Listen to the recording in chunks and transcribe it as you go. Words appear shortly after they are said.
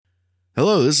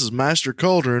Hello, this is Master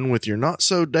Cauldron with your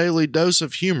not-so-daily dose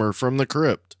of humor from the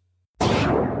crypt.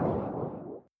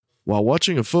 While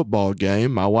watching a football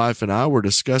game, my wife and I were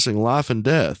discussing life and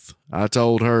death. I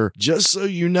told her, just so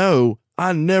you know,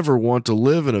 I never want to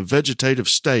live in a vegetative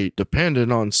state dependent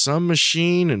on some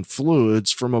machine and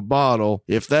fluids from a bottle.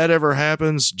 If that ever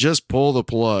happens, just pull the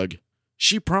plug.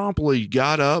 She promptly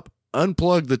got up,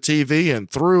 unplugged the TV,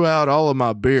 and threw out all of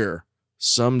my beer.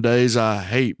 Some days I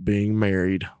hate being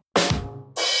married.